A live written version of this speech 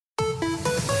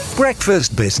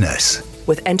Breakfast Business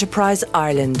with Enterprise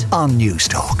Ireland on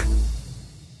Newstalk.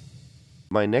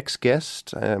 My next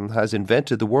guest has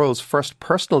invented the world's first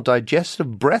personal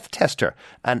digestive breath tester,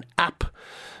 an app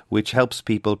which helps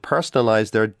people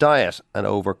personalise their diet and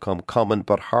overcome common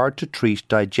but hard to treat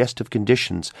digestive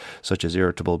conditions such as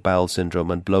irritable bowel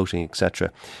syndrome and bloating, etc.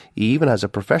 He even has a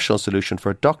professional solution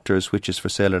for doctors which is for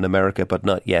sale in America but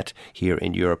not yet here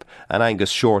in Europe. And Angus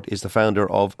Short is the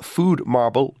founder of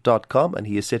foodmarble.com and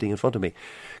he is sitting in front of me.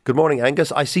 Good morning,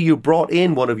 Angus. I see you brought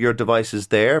in one of your devices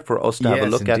there for us to have a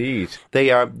look indeed.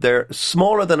 at. They're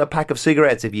smaller than a pack of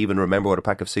cigarettes, if you even remember what a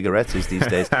pack of cigarettes is these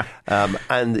days.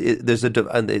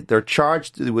 They're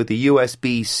charged with the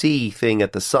USB-C thing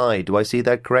at the side. Do I see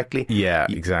that correctly? Yeah,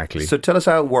 exactly. So tell us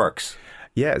how it works.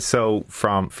 Yeah, so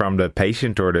from the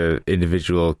patient or the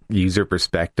individual user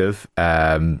perspective,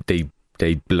 they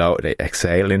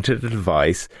exhale into the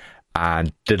device.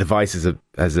 And the device has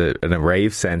an array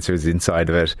of sensors inside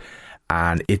of it,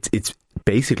 and it's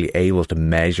basically able to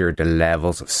measure the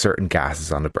levels of certain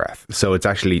gases on the breath. So it's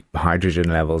actually hydrogen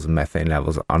levels and methane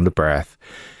levels on the breath,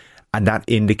 and that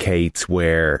indicates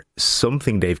where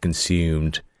something they've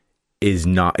consumed is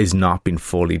not being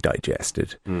fully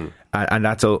digested, and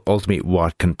that's ultimately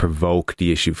what can provoke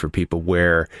the issue for people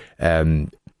where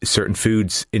certain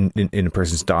foods in a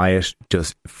person's diet,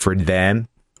 just for them,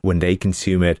 when they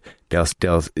consume it, you'll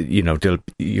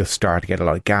start to get a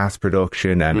lot of gas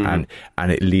production and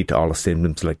it lead to all the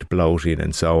symptoms like the bloating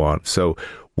and so on. So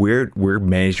we're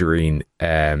measuring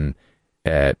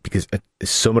because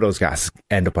some of those gases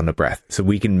end up on the breath, so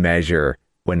we can measure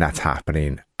when that's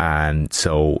happening, and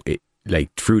so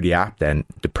through the app, then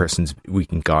we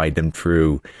can guide them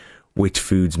through which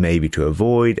foods maybe to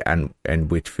avoid and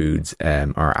which foods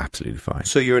are absolutely fine.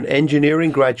 So you're an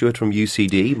engineering graduate from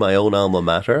UCD, my own alma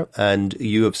mater, and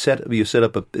you set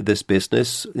up this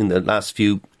business in the last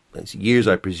few years,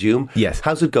 I presume. Yes.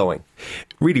 How's it going?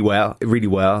 Really well, really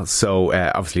well. So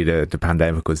obviously the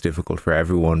pandemic was difficult for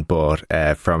everyone, but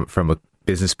from a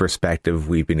business perspective,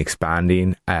 we've been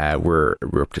expanding. We're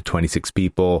up to 26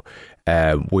 people.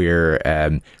 This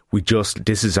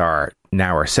is our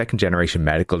second generation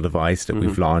medical device that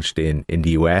we've launched in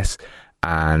the US,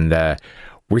 and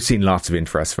we're seeing lots of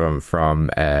interest from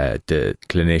the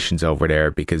clinicians over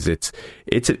there, because it's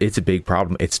a big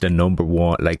problem. It's the number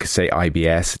one, like say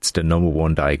IBS, it's the number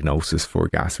one diagnosis for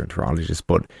gastroenterologists.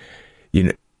 But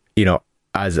you know,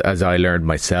 as I learned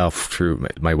myself through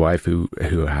my wife who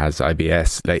has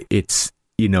IBS,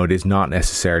 there's not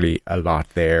necessarily a lot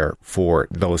there for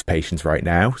those patients right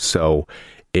now. So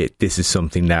this is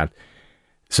something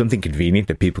convenient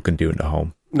that people can do in the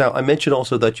home. Now, I mentioned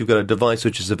also that you've got a device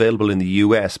which is available in the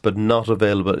US but not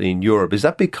available in Europe. Is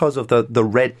that because of the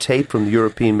red tape from the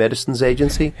European Medicines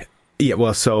Agency? Yeah,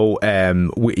 well, so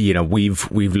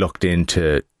we've looked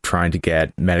into trying to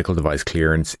get medical device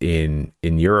clearance in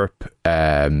Europe.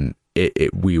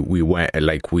 We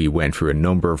went through a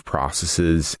number of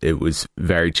processes. It was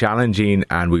very challenging,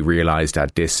 and we realised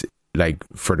that this,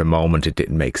 for the moment, it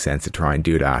didn't make sense to try and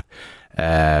do that.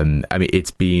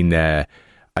 It's been,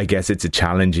 I guess it's a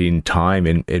challenging time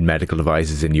in medical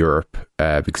devices in Europe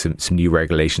because some new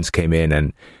regulations came in,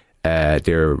 and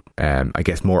they're, I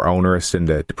guess, more onerous than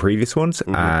the previous ones,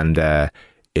 and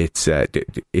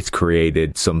it's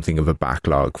created something of a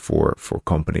backlog for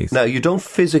companies. Now, you don't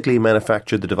physically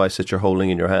manufacture the device that you're holding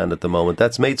in your hand at the moment.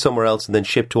 That's made somewhere else and then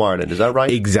shipped to Ireland. Is that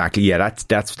right? Exactly. Yeah,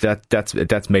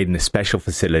 that's made in a special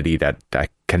facility that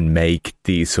can make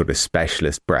these sort of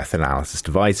specialist breath analysis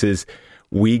devices.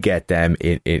 We get them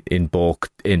in bulk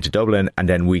into Dublin, and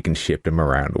then we can ship them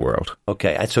around the world.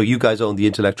 Okay, and so you guys own the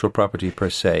intellectual property per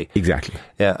se. Exactly.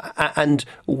 Yeah, and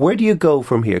where do you go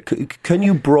from here? Can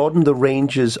you broaden the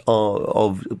ranges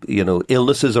of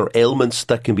illnesses or ailments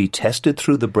that can be tested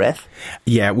through the breath?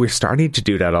 Yeah, we're starting to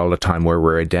do that all the time, where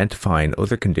we're identifying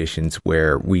other conditions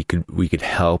where we could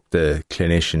help the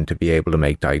clinician to be able to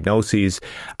make diagnoses,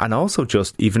 and also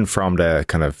just even from the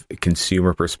kind of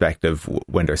consumer perspective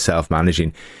when they're self-managing,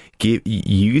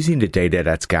 using the data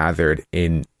that's gathered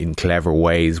in clever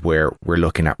ways, where we're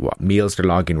looking at what meals they're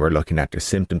logging, we're looking at their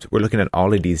symptoms, we're looking at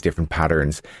all of these different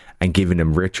patterns and giving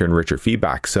them richer and richer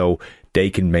feedback, so they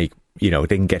can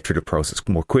get through the process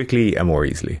more quickly and more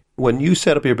easily. When you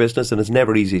set up your business, and it's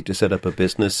never easy to set up a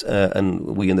business,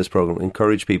 and we in this program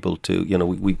encourage people to,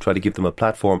 we try to give them a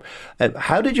platform.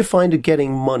 How did you find it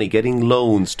getting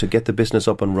loans to get the business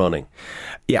up and running?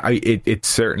 Yeah, it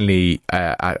certainly,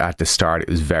 at the start, it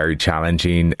was very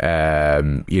challenging.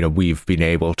 We've been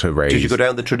able to raise... Did you go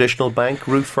down the traditional bank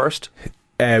route first?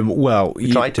 Well,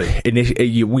 Tried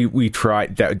to. We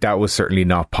tried. That was certainly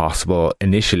not possible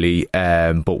initially,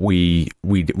 but we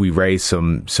raised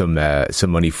some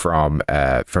money from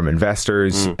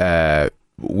investors,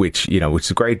 which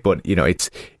is great. But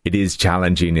it is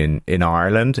challenging in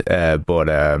Ireland. But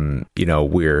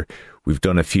we've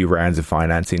done a few rounds of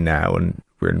financing now, and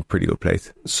we're in a pretty good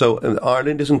place. So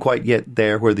Ireland isn't quite yet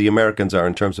there where the Americans are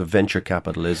in terms of venture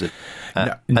capital, is it?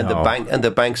 No. And the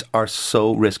banks are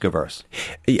so risk averse.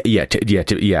 Yeah.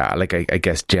 Like I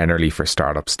guess generally for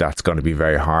startups, that's going to be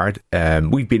very hard.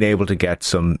 We've been able to get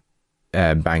some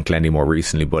bank lending more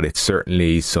recently, but it's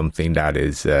certainly something that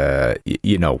is,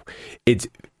 it's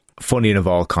funding of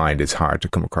all kind is hard to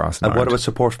come across. And what about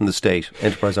support from the state,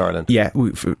 Enterprise Ireland? Yeah,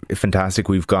 fantastic.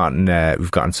 We've gotten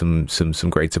some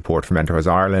great support from Enterprise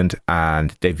Ireland,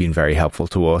 and they've been very helpful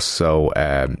to us. So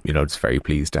just very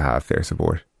pleased to have their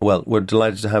support. Well, we're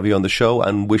delighted to have you on the show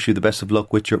and wish you the best of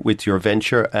luck with your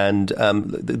venture. And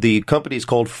the company is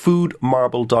called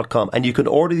foodmarble.com, and you can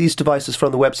order these devices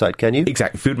from the website, can you?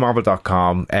 Exactly,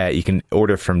 foodmarble.com. You can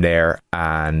order from there,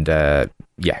 and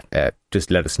just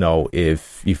let us know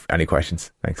if you've any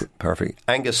questions. Thanks. Perfect.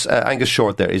 Angus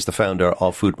Short there is the founder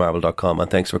of foodmarble.com,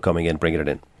 and thanks for coming in, bringing it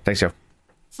in. Thanks, Joe.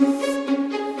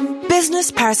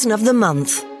 Business Person of the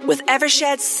Month with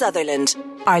Evershed Sutherland,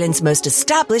 Ireland's most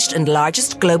established and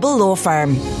largest global law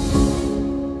firm.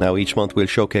 Now, each month we'll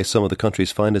showcase some of the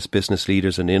country's finest business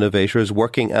leaders and innovators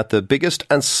working at the biggest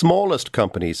and smallest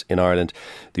companies in Ireland.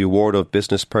 The award of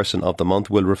Business Person of the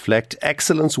Month will reflect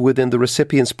excellence within the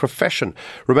recipient's profession.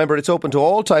 Remember, it's open to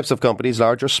all types of companies,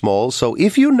 large or small, so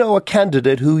if you know a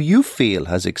candidate who you feel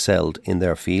has excelled in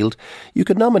their field, you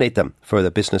can nominate them for the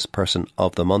Business Person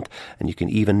of the Month, and you can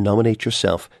even nominate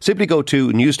yourself. Simply go to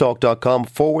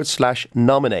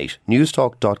newstalk.com/nominate,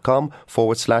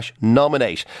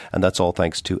 newstalk.com/nominate, and that's all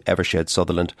thanks to Evershed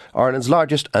Sutherland, Ireland's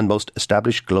largest and most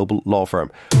established global law firm.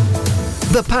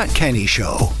 The Pat Kenny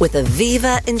Show with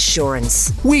Aviva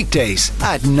Insurance. Weekdays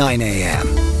at 9 a.m.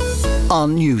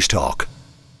 on Newstalk.